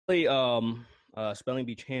Spelling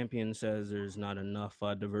Bee Champion says there's not enough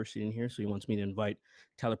diversity in here, so he wants me to invite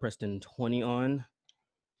Tyler Preston 20 on.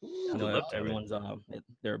 You know, everyone's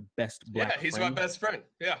their best black he's friend. my best friend.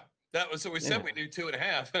 Yeah, that was what we said. We knew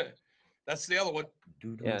 2.5. That's the other one.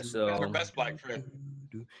 Yeah, so our best black friend.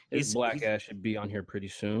 His black ass should be on here pretty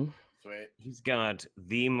soon. Sweet. He's got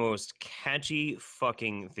the most catchy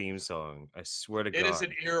fucking theme song. I swear to God. It is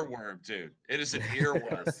an earworm, dude. It is an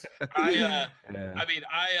earworm. I mean,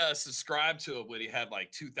 I subscribed to it when he had like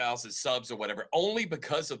 2,000 subs or whatever, only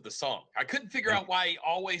because of the song. I couldn't figure out why he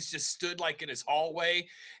always just stood like in his hallway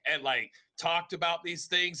and like talked about these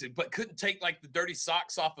things, but couldn't take like the dirty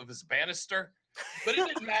socks off of his banister. But it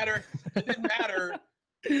didn't matter. It didn't matter.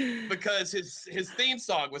 Because his theme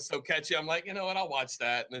song was so catchy. I'm like, you know what? I'll watch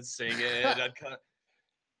that and then sing it.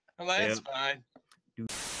 I'm like, that's fine.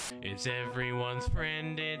 It's everyone's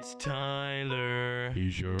friend, it's Tyler.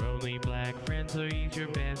 He's your only black friend, so he's your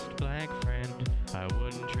best black friend. I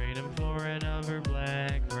wouldn't trade him for another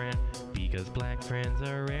black friend, because black friends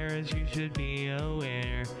are rare, as you should be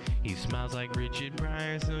aware. He smiles like Richard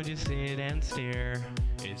Pryor, so just sit and stare.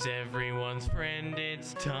 It's everyone's friend,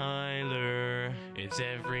 it's Tyler. It's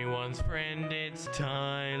everyone's friend, it's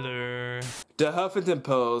Tyler. The Huffington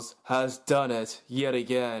Post has done it yet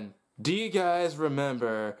again. Do you guys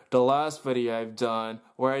remember the last video I've done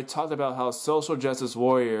where I talked about how social justice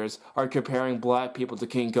warriors are comparing black people to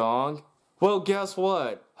King Kong? Well, guess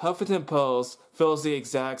what? Huffington Post feels the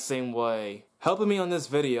exact same way. Helping me on this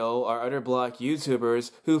video are other black YouTubers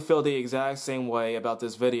who feel the exact same way about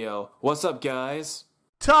this video. What's up, guys?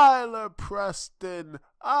 Tyler Preston,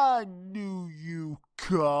 I knew you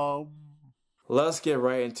come. Let's get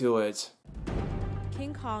right into it.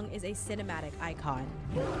 King Kong is a cinematic icon.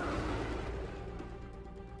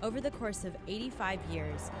 Over the course of 85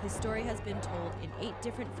 years, his story has been told in 8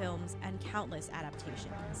 different films and countless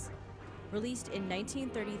adaptations. Released in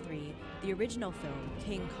 1933, the original film,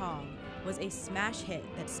 King Kong, was a smash hit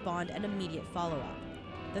that spawned an immediate follow-up.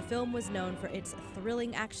 The film was known for its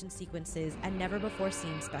thrilling action sequences and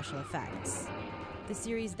never-before-seen special effects. The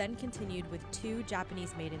series then continued with 2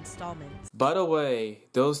 Japanese-made installments. By the way,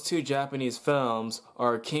 those 2 Japanese films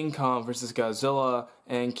are King Kong vs. Godzilla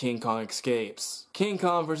and King Kong Escapes. King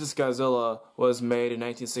Kong vs. Godzilla was made in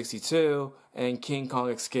 1962, and King Kong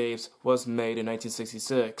Escapes was made in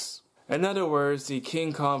 1966. In other words, the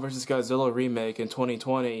King Kong vs. Godzilla remake in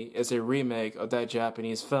 2020 is a remake of that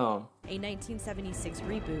Japanese film. A 1976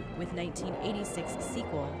 reboot with 1986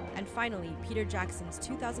 sequel, and finally Peter Jackson's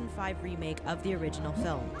 2005 remake of the original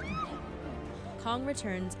film. Kong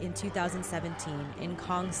returns in 2017 in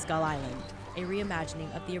Kong Skull Island, a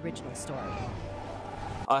reimagining of the original story.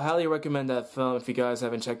 I highly recommend that film if you guys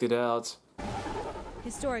haven't checked it out.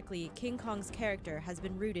 Historically, King Kong's character has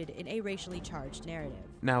been rooted in a racially charged narrative.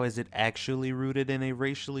 Now, is it actually rooted in a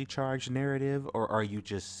racially charged narrative, or are you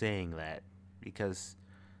just saying that? Because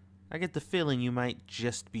I get the feeling you might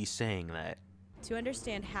just be saying that. To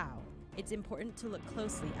understand how, it's important to look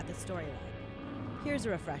closely at the storyline. Here's a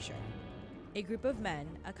refresher. A group of men,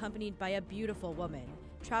 accompanied by a beautiful woman,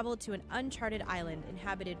 traveled to an uncharted island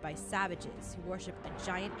inhabited by savages who worship a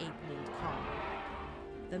giant ape named Kong.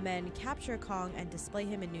 The men capture Kong and display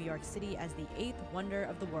him in New York City as the 8th wonder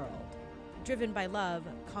of the world. Driven by love,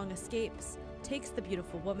 Kong escapes, takes the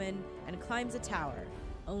beautiful woman, and climbs a tower,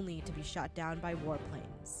 only to be shot down by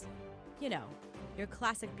warplanes. You know, your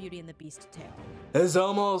classic Beauty and the Beast tale. It's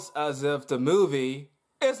almost as if the movie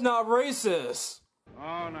is not racist.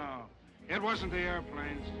 Oh no, it wasn't the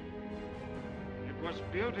airplanes. It was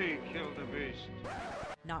Beauty killed the beast.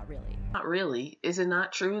 Not really. Not really. Is it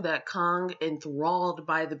not true that Kong, enthralled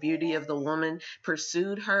by the beauty of the woman,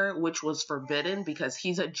 pursued her, which was forbidden because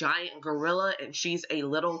he's a giant gorilla and she's a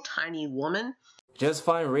little tiny woman? Just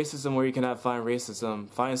find racism where you cannot find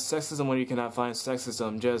racism. Find sexism where you cannot find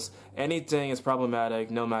sexism. Just anything is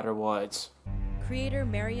problematic no matter what. Creator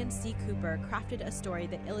Marion C. Cooper crafted a story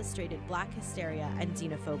that illustrated black hysteria and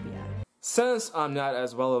xenophobia. Since I'm not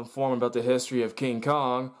as well informed about the history of King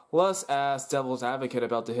Kong, let's ask Devil's Advocate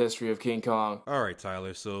about the history of King Kong. Alright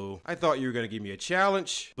Tyler, so I thought you were going to give me a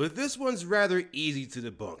challenge, but this one's rather easy to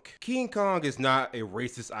debunk. King Kong is not a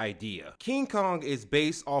racist idea. King Kong is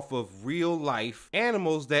based off of real life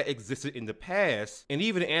animals that existed in the past, and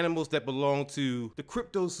even animals that belong to the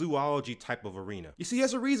cryptozoology type of arena. You see,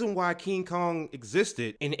 there's a reason why King Kong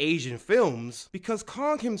existed in Asian films, because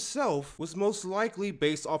Kong himself was most likely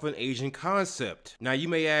based off an Asian concept. Now you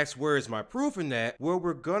may ask, where is my proof in that? Well,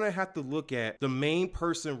 we're gonna gonna have to look at the main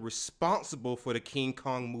person responsible for the King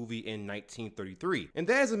Kong movie in 1933. And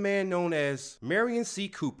that is a man known as Marion C.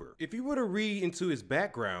 Cooper. If you were to read into his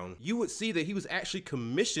background, you would see that he was actually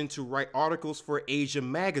commissioned to write articles for Asia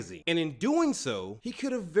magazine. And in doing so, he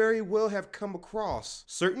could have very well have come across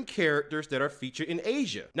certain characters that are featured in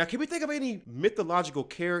Asia. Now, can we think of any mythological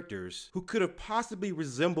characters who could have possibly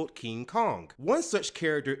resembled King Kong? One such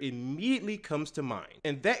character immediately comes to mind,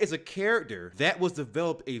 and that is a character that was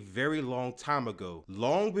developed a very long time ago,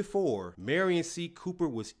 long before Marion C. Cooper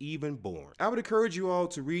was even born. I would encourage you all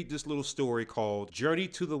to read this little story called Journey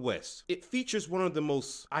to the West. It features one of the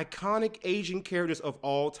most iconic Asian characters of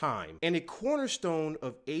all time and a cornerstone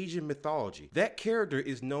of Asian mythology. That character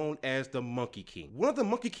is known as the Monkey King. One of the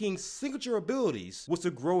Monkey King's signature abilities was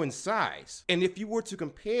to grow in size, and if you were to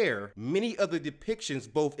compare many of the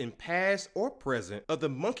depictions both in past or present of the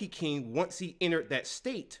Monkey King once he entered that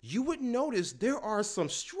state, you would notice there are some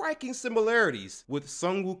striking similarities with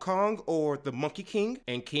Sun Wukong, or the Monkey King,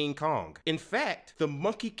 and King Kong. In fact, the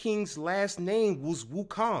Monkey King's last name was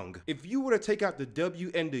Wukong. If you were to take out the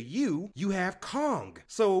W and the U, you have Kong.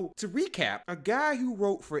 So to recap, a guy who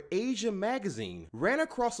wrote for Asia magazine ran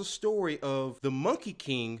across a story of the Monkey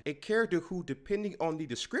King, a character who, depending on the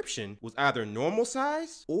description, was either normal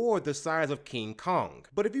size or the size of King Kong.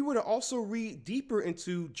 But if you were to also read deeper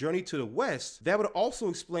into Journey to the West, that would also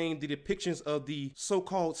explain the depictions of the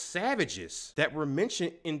so-called savages that were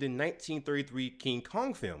mentioned in the 1933 King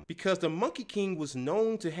Kong film, because the Monkey King was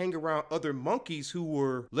known to hang around other monkeys who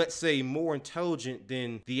were, let's say, more intelligent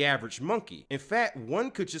than the average monkey. In fact,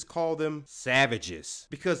 one could just call them savages,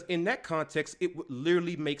 because in that context, it would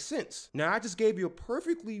literally make sense. Now, I just gave you a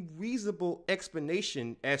perfectly reasonable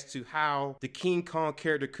explanation as to how the King Kong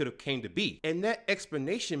character could have came to be. And that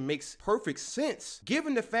explanation makes perfect sense,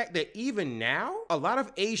 given the fact that even now, a lot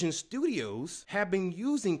of Asian studios have been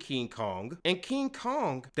using King Kong, and King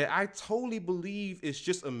Kong, that I totally believe is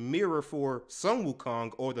just a mirror for Sun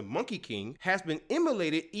Wukong or the Monkey King, has been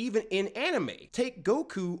emulated even in anime. Take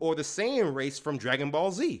Goku or the Saiyan race from Dragon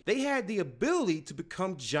Ball Z. They had the ability to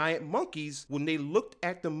become giant monkeys when they looked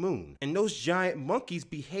at the moon, and those giant monkeys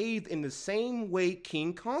behaved in the same way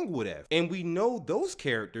King Kong would have. And we know those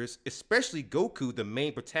characters, especially Goku, the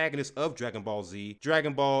main protagonist of Dragon Ball Z,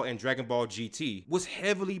 Dragon Ball, and Dragon Ball GT, was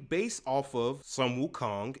heavily based off of Sun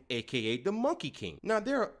Wukong, aka the Monkey King. Now,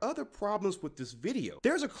 there are other problems with this video.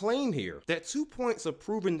 There's a claim here that 2 points of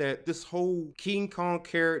proving that this whole King Kong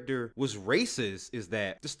character was racist is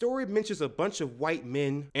that the story mentions a bunch of white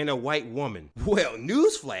men and a white woman. Well,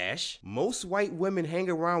 newsflash, most white women hang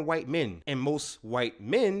around white men, and most white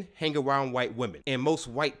men hang around white women, and most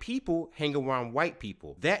white people hang around white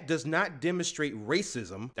people. That does not demonstrate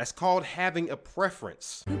racism. That's called having a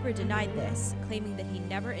preference. Cooper denied this, claiming that he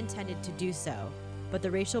never intended to do so, but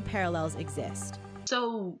the racial parallels exist.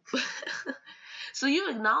 So you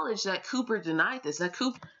acknowledge that Cooper denied this, that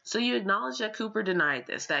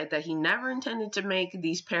he never intended to make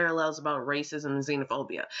these parallels about racism and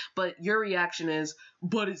xenophobia. But your reaction is,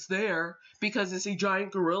 but it's there because it's a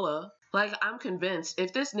giant gorilla. Like, I'm convinced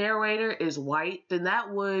if this narrator is white, then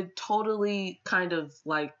that would totally kind of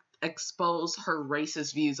like expose her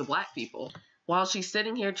racist views of black people. While she's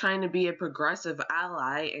sitting here trying to be a progressive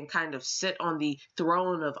ally and kind of sit on the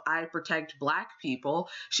throne of I protect black people,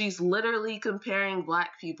 she's literally comparing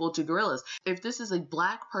black people to gorillas. If this is a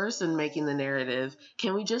black person making the narrative,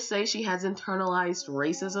 can we just say she has internalized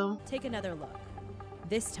racism? Take another look,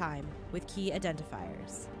 this time with key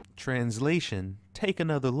identifiers. Translation, take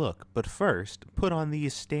another look, but first, put on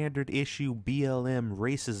these standard issue BLM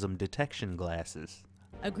racism detection glasses.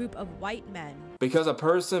 A group of white men. Because a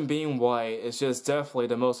person being white is just definitely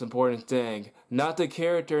the most important thing. Not the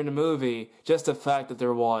character in the movie, just the fact that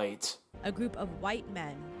they're white. A group of white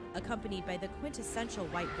men, accompanied by the quintessential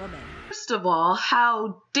white woman. First of all,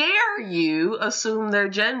 how dare you assume their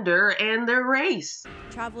gender and their race?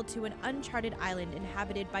 Traveled to an uncharted island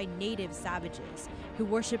inhabited by native savages who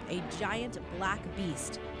worship a giant black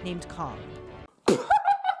beast named Kong.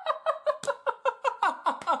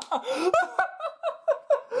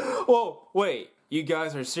 Whoa, wait, you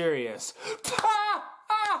guys are serious.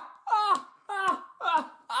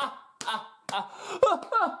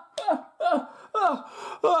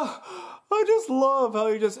 I just love how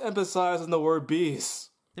you just emphasize on the word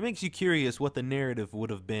beast. It makes you curious what the narrative would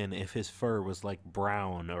have been if his fur was like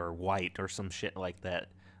brown or white or some shit like that.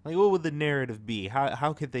 Like, what would the narrative be?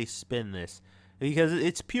 How could they spin this? Because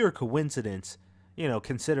it's pure coincidence, you know,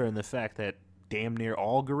 considering the fact that damn near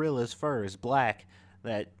all gorillas' fur is black,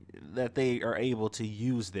 that they are able to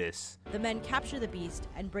use this. The men capture the beast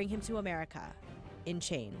and bring him to America in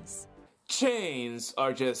chains. chains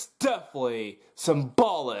are just definitely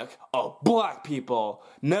symbolic of black people.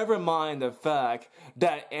 Never mind the fact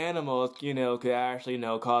that animals, could actually,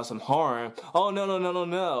 cause some harm. Oh,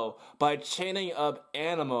 no. By chaining up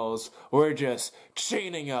animals, we're just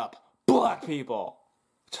chaining up black people.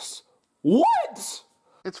 Just, what?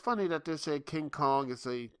 It's funny that they say King Kong is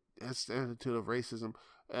an attitude of racism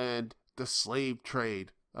and the slave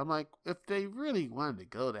trade. I'm like, if they really wanted to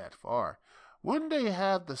go that far, wouldn't they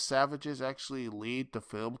have the savages actually lead the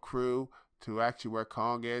film crew to actually where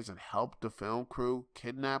Kong is and help the film crew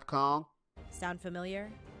kidnap Kong? Sound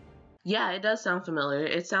familiar? Yeah, it does sound familiar.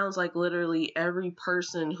 It sounds like literally every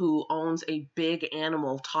person who owns a big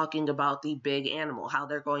animal talking about the big animal, how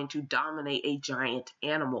they're going to dominate a giant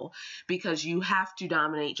animal, because you have to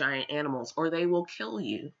dominate giant animals or they will kill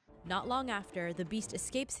you. Not long after, the beast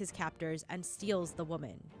escapes his captors and steals the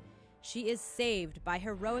woman. She is saved by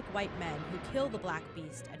heroic white men who kill the black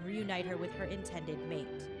beast and reunite her with her intended mate.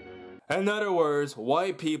 In other words,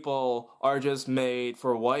 white people are just made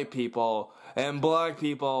for white people, and black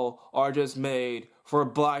people are just made for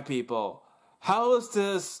black people. How is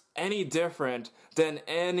this any different than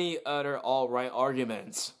any other alt-right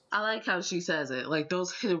arguments? I like how she says it, like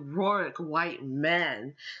those heroic white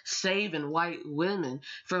men saving white women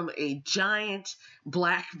from a giant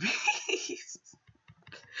black beast.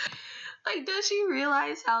 Like, does she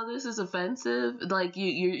realize how this is offensive? Like,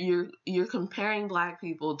 you're comparing black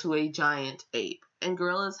people to a giant ape, and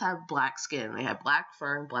gorillas have black skin. They have black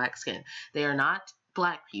fur and black skin. They are not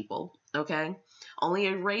black people, okay? Only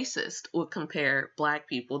a racist would compare black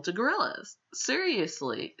people to gorillas.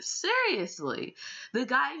 Seriously. The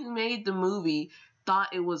guy who made the movie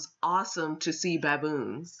thought it was awesome to see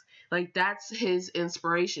baboons. Like, that's his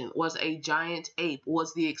inspiration, was a giant ape,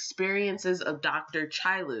 was the experiences of Dr.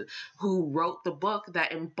 Chailu, who wrote the book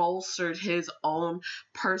that embolstered his own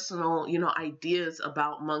personal, ideas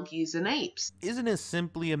about monkeys and apes. Isn't it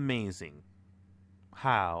simply amazing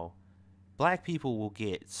how black people will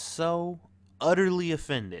get so utterly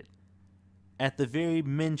offended at the very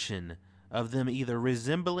mention of them either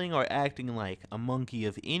resembling or acting like a monkey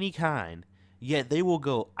of any kind, yet they will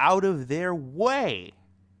go out of their way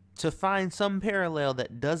to find some parallel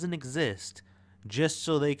that doesn't exist just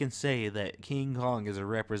so they can say that King Kong is a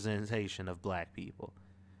representation of black people.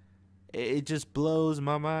 It just blows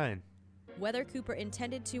my mind. Whether Cooper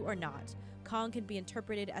intended to or not, Kong can be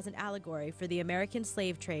interpreted as an allegory for the American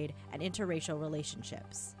slave trade and interracial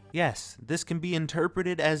relationships. Yes, this can be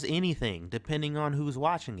interpreted as anything, depending on who's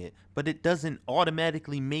watching it, but it doesn't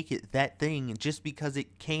automatically make it that thing just because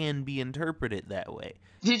it can be interpreted that way.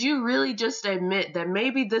 Did you really just admit that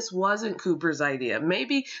maybe this wasn't Cooper's idea?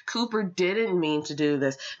 Maybe Cooper didn't mean to do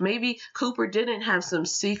this. Maybe Cooper didn't have some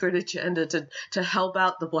secret agenda to help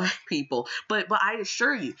out the black people. But I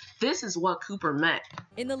assure you, this is what Cooper meant.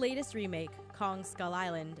 In the latest remake, Kong Skull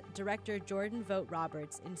Island, director Jordan Vogt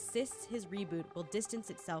Roberts insists his reboot will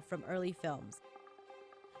distance itself from early films,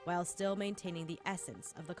 while still maintaining the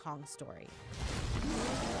essence of the Kong story.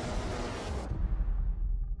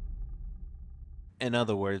 In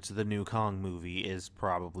other words, the new Kong movie is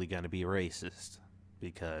probably going to be racist,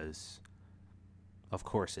 because of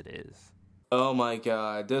course it is. Oh my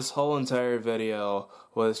god, this whole entire video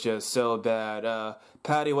was just so bad.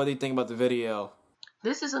 Patty, what do you think about the video?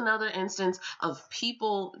 This is another instance of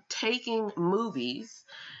people taking movies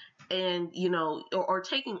and, or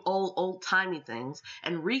taking old-timey things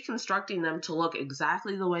and reconstructing them to look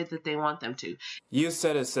exactly the way that they want them to. You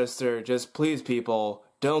said it, sister. Just please, people,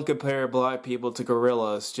 don't compare black people to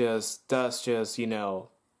gorillas. That's just,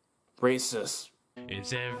 racist.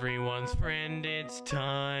 It's everyone's friend, it's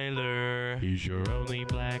Tyler. He's your only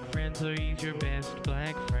black friend, so he's your best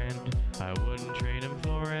black friend. I wouldn't trade him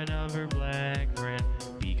for another black friend,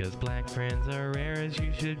 because black friends are rare, as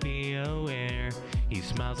you should be aware. He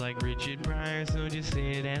smiles like Richard Pryor, so just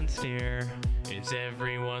sit and stare. It's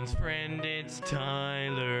everyone's friend, it's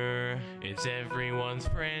Tyler. It's everyone's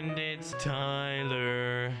friend, it's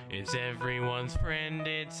Tyler. It's everyone's friend,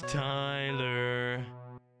 it's Tyler.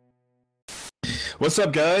 What's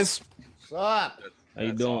up, guys? What's up? How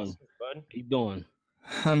you doing? Awesome, bud. How you doing?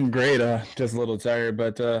 I'm great. Just a little tired,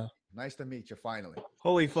 but nice to meet you finally.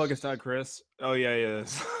 Holy fuck, it's not Chris. Oh yeah, he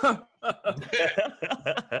is.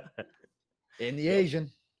 In the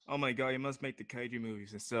Asian. Oh my god, you must make the kaiju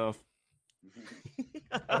movies and stuff.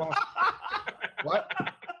 What?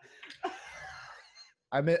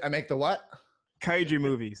 I make the what? Kaiju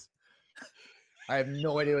movies. I have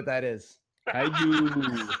no idea what that is.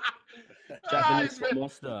 Kaiju. Japanese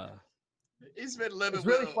monster. He's been living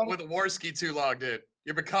really with a Warski too long, dude.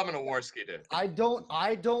 You're becoming a Warski, dude. I don't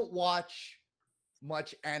watch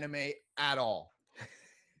much anime at all.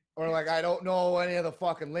 Or like I don't know any of the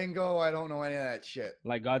fucking lingo. I don't know any of that shit.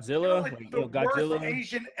 Like Godzilla, Godzilla. Worst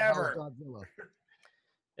Asian ever. Godzilla.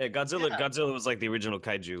 Yeah, Godzilla was like the original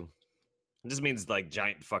kaiju. It just means like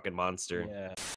giant fucking monster. Yeah.